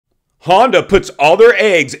Honda puts all their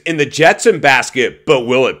eggs in the Jetson basket, but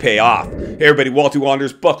will it pay off? Hey everybody, Walty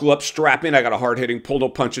Wanderers, buckle up, strap in. I got a hard-hitting, pull no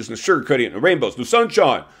punches, and sugarcoating, and the rainbows, no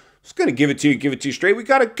sunshine. I was going to give it to you straight. We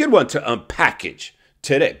got a good one to unpackage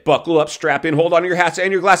today. Buckle up, strap in, hold on to your hats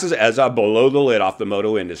and your glasses as I blow the lid off the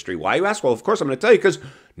moto industry. Why, you ask? Well, of course I'm going to tell you, because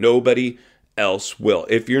nobody else will.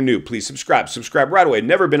 If you're new, please subscribe. Subscribe right away.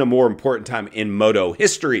 Never been a more important time in moto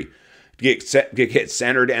history to get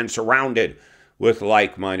centered and surrounded with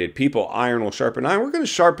like-minded people. Iron will sharpen iron. We're going to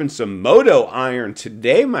sharpen some moto iron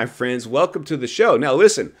today, my friends. Welcome to the show. Now,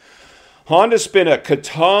 listen, Honda spent a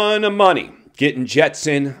ton of money getting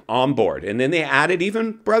Jetson on board, and then they added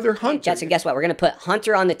even Brother Hunter. Jetson, guess what? We're going to put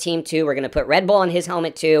Hunter on the team, too. We're going to put Red Bull on his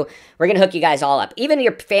helmet, too. We're going to hook you guys all up. Even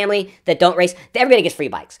your family that don't race, everybody gets free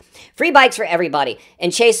bikes. Free bikes for everybody.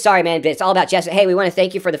 And Chase, sorry, man, but it's all about Jetson. Hey, we want to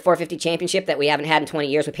thank you for the 450 championship that we haven't had in 20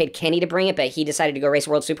 years. We paid Kenny to bring it, but he decided to go race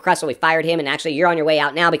World Supercross, so we fired him, and actually, you're on your way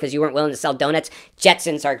out now because you weren't willing to sell donuts.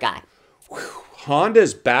 Jetson's our guy.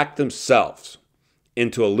 Honda's backed themselves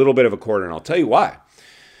into a little bit of a corner, and I'll tell you why.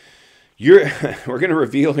 We're going to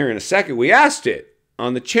reveal here in a second. We asked it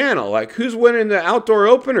on the channel, like, who's winning the outdoor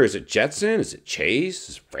opener? Is it Jetson? Is it Chase?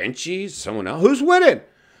 Is it Frenchie? Is it someone else? Who's winning?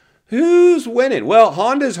 Who's winning? Well,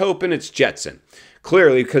 Honda's hoping it's Jetson.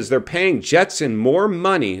 Clearly, because they're paying Jetson more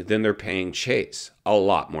money than they're paying Chase. A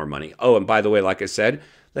lot more money. Oh, and by the way, like I said,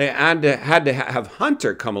 they had to have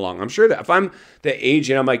Hunter come along. I'm sure that if I'm the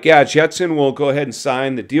agent, I'm like, yeah, Jetson will go ahead and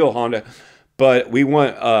sign the deal, Honda. But we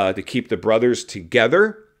want to keep the brothers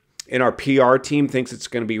together. And our PR team thinks it's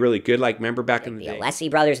going to be really good. Like, remember back in the day? The Alessi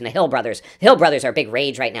brothers and the Hill brothers. The Hill brothers are a big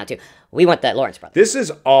rage right now, too. We want the Lawrence brothers. This is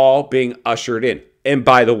all being ushered in. And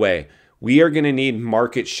by the way, we are going to need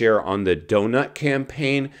market share on the donut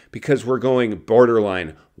campaign because we're going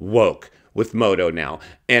borderline woke with moto now.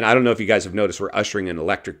 And I don't know if you guys have noticed, we're ushering in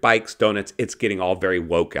electric bikes, donuts. It's getting all very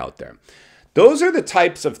woke out there. Those are the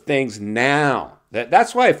types of things now.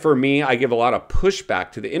 That's why, for me, I give a lot of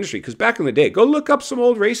pushback to the industry. Because back in the day, go look up some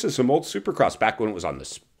old races, some old Supercross, back when it was on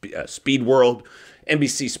the Speed World,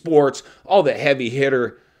 NBC Sports, all the heavy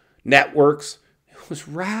hitter networks. It was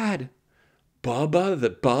rad.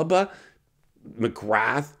 Bubba,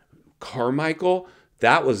 McGrath, Carmichael,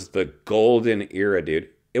 that was the golden era, dude.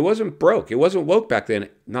 It wasn't broke. It wasn't woke back then,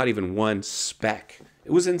 not even one speck.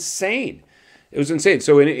 It was insane. It was insane.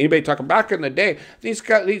 So anybody talking back in the day, these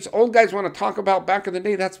old guys want to talk about back in the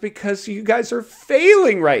day. That's because you guys are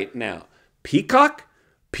failing right now. Peacock,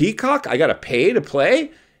 I got to pay to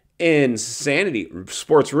play? Insanity.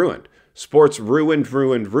 Sports ruined. Sports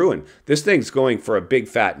ruined. This thing's going for a big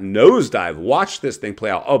fat nosedive. Watch this thing play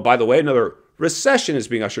out. Oh, by the way, another recession is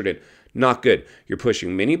being ushered in. Not good. You're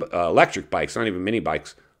pushing electric bikes, not even mini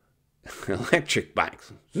bikes. Electric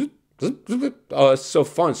bikes. Oh, it's so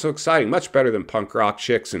fun, so exciting. Much better than punk rock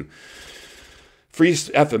chicks and free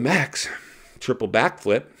FMX. Triple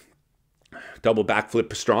backflip. Double backflip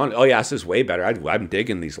Pastrana. Oh, yeah, this is way better. I'm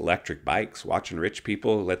digging these electric bikes. Watching rich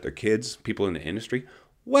people let their kids, people in the industry.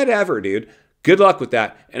 Whatever, dude. Good luck with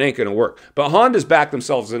that. It ain't going to work. But Honda's backed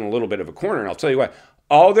themselves in a little bit of a corner, and I'll tell you what.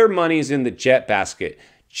 All their money's in the Jet basket.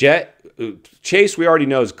 Chase, we already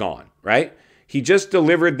know, is gone, right? He just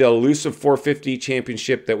delivered the elusive 450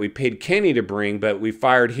 championship that we paid Kenny to bring, but we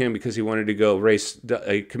fired him because he wanted to go race,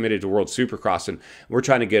 committed to World Supercross, and we're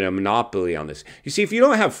trying to get a monopoly on this. You see, if you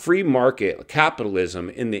don't have free market capitalism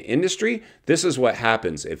in the industry, this is what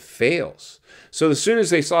happens. It fails. So as soon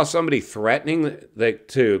as they saw somebody threatening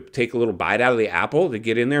to take a little bite out of the apple, to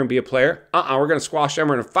get in there and be a player, we're going to squash them.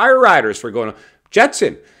 We're going to fire riders for going on.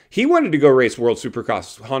 Jetson, he wanted to go race World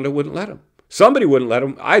Supercross. Honda wouldn't let him. Somebody wouldn't let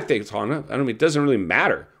him. I think it's Honda. I mean, it doesn't really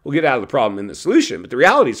matter. We'll get out of the problem in the solution. But the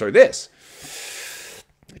realities are this.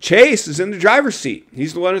 Chase is in the driver's seat.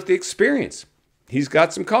 He's the one with the experience. He's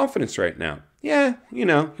got some confidence right now. Yeah, you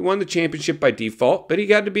know, he won the championship by default, but he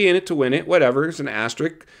got to be in it to win it. Whatever. It's an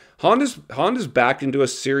asterisk. Honda's backed into a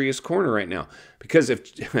serious corner right now. Because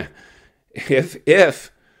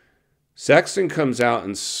if Sexton comes out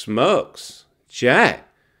and smokes Jet,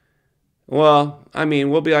 well, I mean,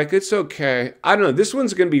 we'll be like, it's okay. I don't know. This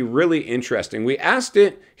one's going to be really interesting. We asked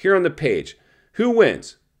it here on the page. Who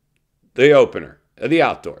wins? The opener of the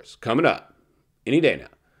outdoors. Coming up any day now.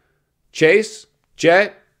 Chase,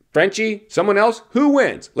 Jet, Frenchie, someone else? Who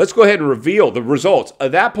wins? Let's go ahead and reveal the results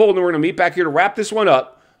of that poll, and then we're going to meet back here to wrap this one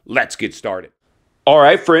up. Let's get started. All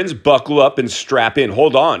right, friends, buckle up and strap in.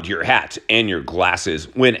 Hold on to your hats and your glasses.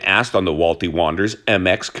 When asked on the Walty Wanderers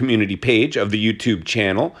MX community page of the YouTube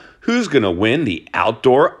channel, who's going to win the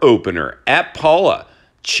outdoor opener at Paula?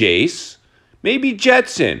 Chase? Maybe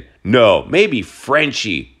Jetson? No, maybe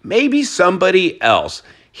Frenchie? Maybe somebody else?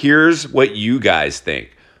 Here's what you guys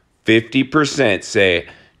think. 50% say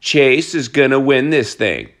Chase is going to win this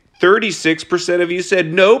thing. 36% of you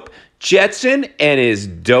said nope. Jetson and his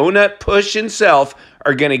donut pushing self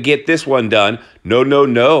are going to get this one done. No, no,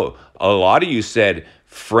 no. A lot of you said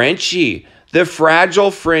Frenchie, the fragile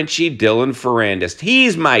Frenchie, Dylan Ferrandis.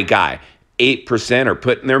 He's my guy. 8% are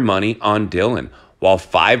putting their money on Dylan, while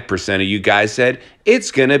 5% of you guys said it's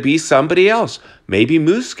going to be somebody else. Maybe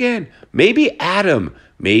Muscan, maybe Adam,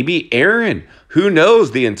 maybe Aaron. Who knows?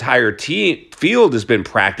 The entire field has been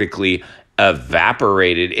practically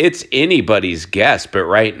evaporated. It's anybody's guess, but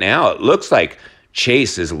right now it looks like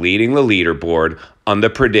Chase is leading the leaderboard on the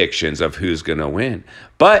predictions of who's going to win.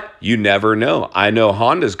 But you never know. I know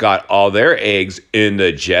Honda's got all their eggs in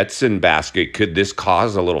the Jetson basket. Could this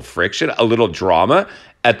cause a little friction, a little drama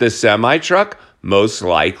at the semi-truck? Most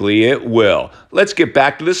likely it will. Let's get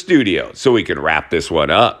back to the studio so we can wrap this one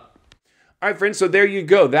up. All right, friends, so there you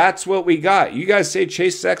go. That's what we got. You guys say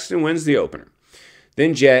Chase Sexton wins the opener,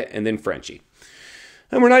 then Jet, and then Frenchie.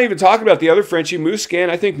 And we're not even talking about the other Frenchie, Muscan.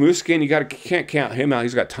 I think Muscan, can't count him out.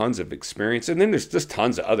 He's got tons of experience. And then there's just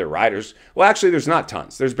tons of other riders. Well, actually, there's not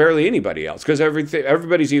tons. There's barely anybody else because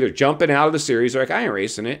everybody's either jumping out of the series, like, I ain't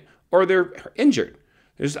racing it, or they're injured.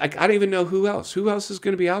 There's, I don't even know who else. Who else is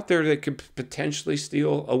going to be out there that could potentially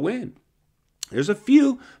steal a win? There's a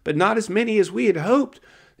few, but not as many as we had hoped.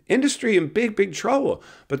 Industry in big, big trouble.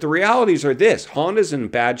 But the realities are this. Honda's in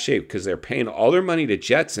bad shape because they're paying all their money to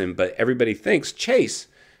Jetson, but everybody thinks Chase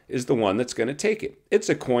is the one that's going to take it. It's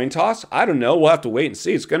a coin toss. I don't know. We'll have to wait and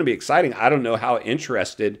see. It's going to be exciting. I don't know how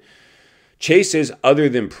interested Chase is other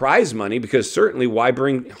than prize money, because certainly why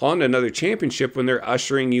bring Honda another championship when they're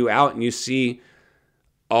ushering you out and you see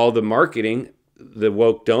all the marketing, the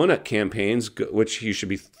woke donut campaigns, which you should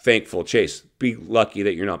be thankful, Chase. Be lucky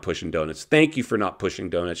that you're not pushing donuts. Thank you for not pushing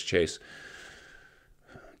donuts, Chase.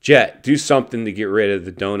 Jet, do something to get rid of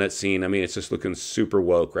the donut scene. I mean, it's just looking super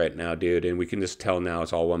woke right now, dude. And we can just tell now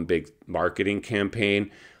it's all one big marketing campaign.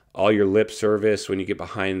 All your lip service when you get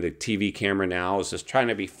behind the TV camera now is just trying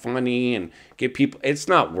to be funny and get people. It's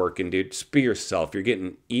not working, dude. Just be yourself. You're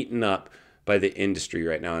getting eaten up by the industry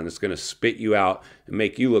right now, and it's going to spit you out and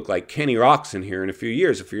make you look like Kenny Roczen here in a few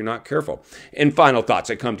years if you're not careful. And final thoughts,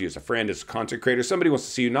 I come to you as a friend, as a content creator. Somebody wants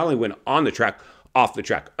to see you not only win on the track, off the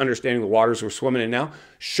track, understanding the waters we're swimming in now.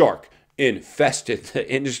 Shark infested.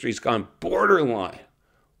 The industry's gone borderline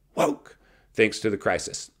woke thanks to the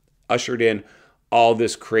crisis. Ushered in all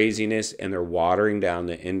this craziness, and they're watering down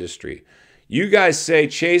the industry. You guys say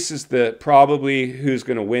Chase is probably who's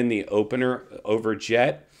going to win the opener over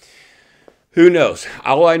Jet. Who knows?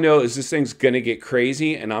 All I know is this thing's going to get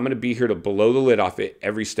crazy, and I'm going to be here to blow the lid off it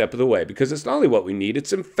every step of the way, because it's not only what we need,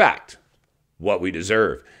 it's in fact what we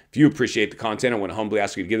deserve. If you appreciate the content, I want to humbly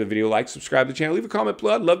ask you to give the video a like, subscribe to the channel, leave a comment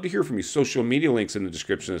below. I'd love to hear from you. Social media links in the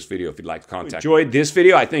description of this video if you'd like to contact me. Enjoyed this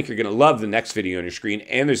video? I think you're going to love the next video on your screen,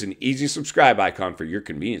 and there's an easy subscribe icon for your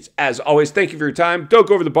convenience. As always, thank you for your time. Don't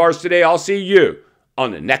go over the bars today. I'll see you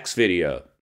on the next video.